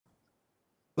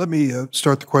Let me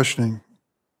start the questioning.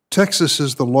 Texas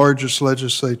is the latest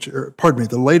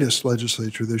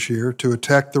legislature this year to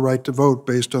attack the right to vote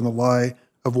based on the lie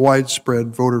of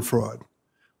widespread voter fraud.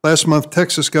 Last month,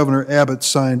 Texas Governor Abbott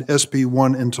signed SB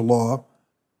 1 into law.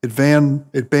 It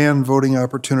banned voting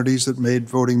opportunities that made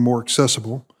voting more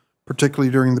accessible, particularly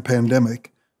during the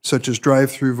pandemic, such as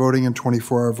drive-through voting and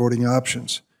 24-hour voting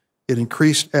options. It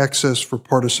increased access for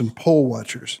partisan poll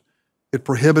watchers. It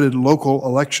prohibited local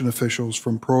election officials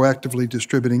from proactively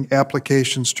distributing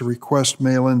applications to request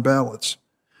mail-in ballots.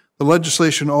 The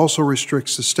legislation also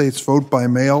restricts the state's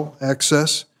vote-by-mail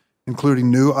access,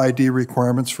 including new ID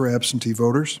requirements for absentee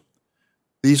voters.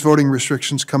 These voting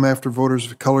restrictions come after voters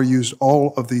of color used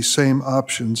all of these same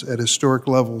options at historic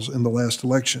levels in the last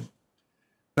election.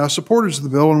 Now, supporters of the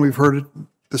bill, and we've heard it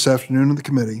this afternoon in the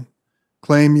committee,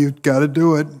 claim you've got to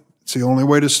do it. It's the only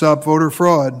way to stop voter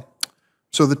fraud.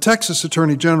 So the Texas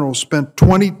Attorney General spent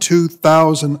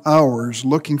 22,000 hours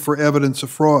looking for evidence of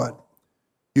fraud.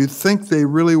 You'd think they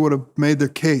really would have made their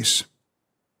case.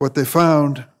 What they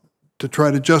found to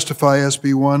try to justify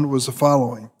SB 1 was the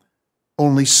following.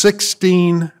 Only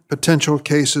 16 potential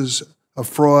cases of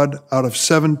fraud out of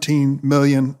 17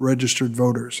 million registered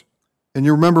voters. And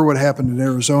you remember what happened in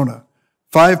Arizona.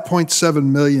 5.7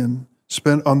 million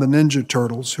spent on the Ninja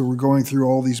Turtles who were going through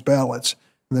all these ballots.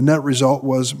 And the net result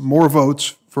was more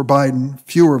votes for Biden,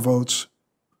 fewer votes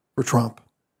for Trump.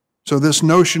 So this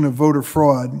notion of voter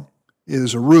fraud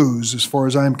is a ruse as far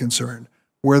as I'm concerned.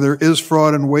 Where there is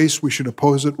fraud and waste, we should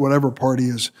oppose it, whatever party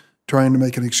is trying to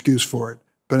make an excuse for it.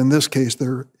 But in this case,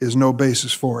 there is no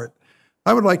basis for it.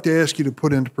 I would like to ask you to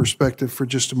put into perspective for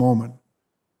just a moment.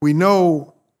 We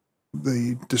know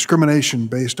the discrimination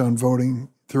based on voting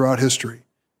throughout history.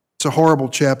 It's a horrible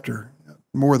chapter,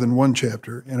 more than one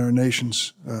chapter in our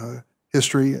nation's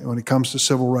history when it comes to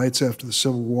civil rights after the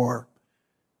Civil War.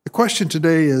 The question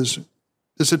today is,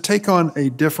 does it take on a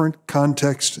different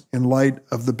context in light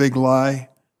of the big lie,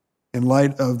 in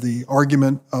light of the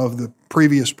argument of the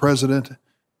previous president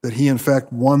that he in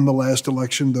fact won the last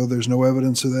election, though there's no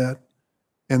evidence of that,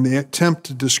 and the attempt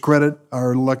to discredit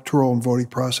our electoral and voting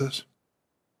process?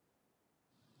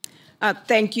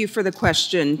 Thank you for the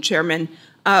question, Chairman.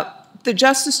 The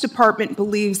Justice Department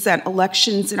believes that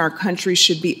elections in our country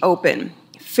should be open,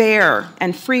 fair,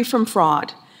 and free from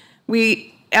fraud.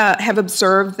 We have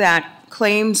observed that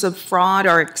claims of fraud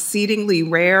are exceedingly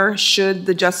rare. Should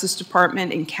the Justice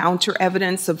Department encounter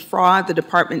evidence of fraud, the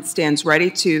department stands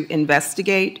ready to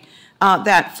investigate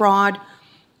that fraud.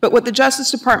 But what the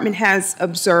Justice Department has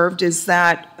observed is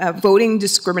that voting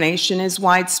discrimination is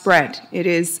widespread. It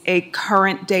is a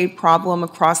current day problem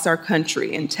across our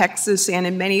country, in Texas and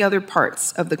in many other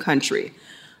parts of the country.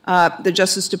 The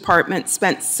Justice Department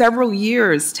spent several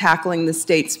years tackling the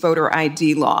state's voter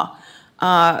ID law.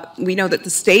 We know that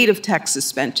the state of Texas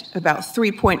spent about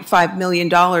 $3.5 million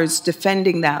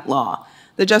defending that law.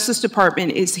 The Justice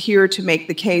Department is here to make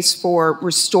the case for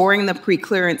restoring the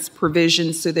preclearance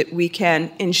provisions so that we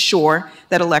can ensure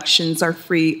that elections are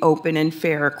free, open, and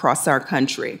fair across our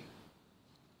country.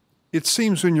 It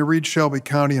seems when you read Shelby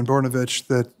County and Bornovich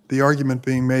that the argument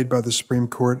being made by the Supreme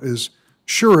Court is,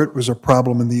 sure, it was a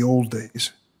problem in the old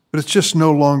days, but it's just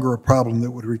no longer a problem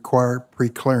that would require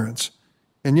preclearance.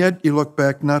 And yet you look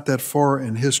back not that far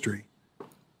in history.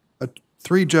 A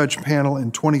three-judge panel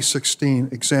in 2016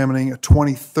 examining a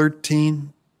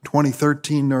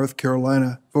 2013 North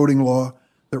Carolina voting law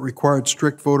that required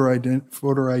strict voter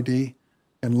ID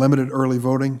and limited early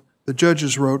voting. The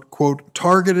judges wrote, quote,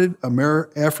 targeted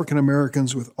African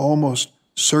Americans with almost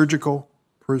surgical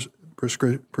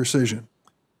precision.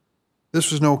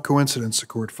 This was no coincidence, the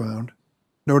court found,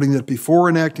 noting that before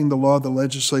enacting the law, the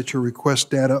legislature requests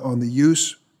data on the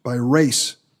use by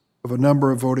race of a number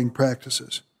of voting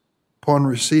practices. Upon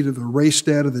receipt of the race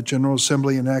data, the General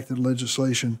Assembly enacted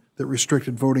legislation that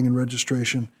restricted voting and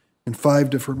registration in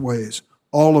 5 different ways,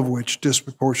 all of which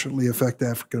disproportionately affect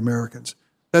African Americans.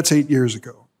 That's 8 years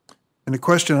ago. And the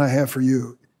question I have for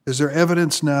you, is there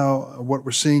evidence now of what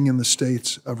we're seeing in the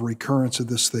states of recurrence of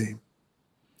this theme?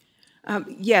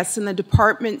 Yes, in the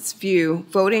department's view,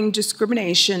 voting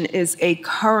discrimination is a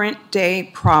current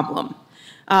day problem.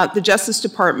 The Justice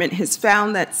Department has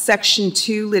found that Section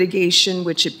 2 litigation,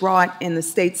 which it brought in the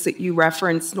states that you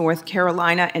referenced, North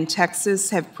Carolina and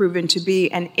Texas, have proven to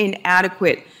be an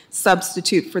inadequate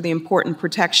substitute for the important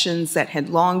protections that had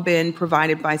long been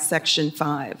provided by Section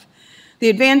 5. The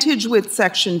advantage with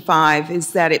Section 5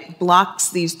 is that it blocks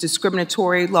these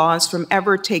discriminatory laws from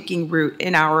ever taking root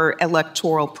in our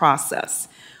electoral process.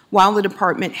 While the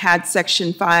department had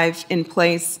Section 5 in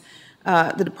place,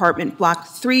 the department blocked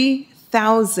 3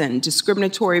 1,000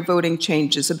 discriminatory voting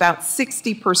changes, about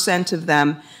 60% of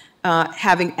them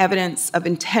having evidence of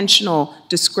intentional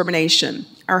discrimination.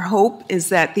 Our hope is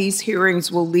that these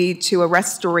hearings will lead to a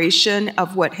restoration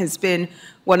of what has been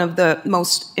one of the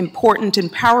most important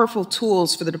and powerful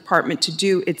tools for the department to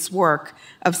do its work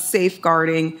of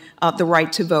safeguarding the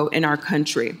right to vote in our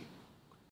country.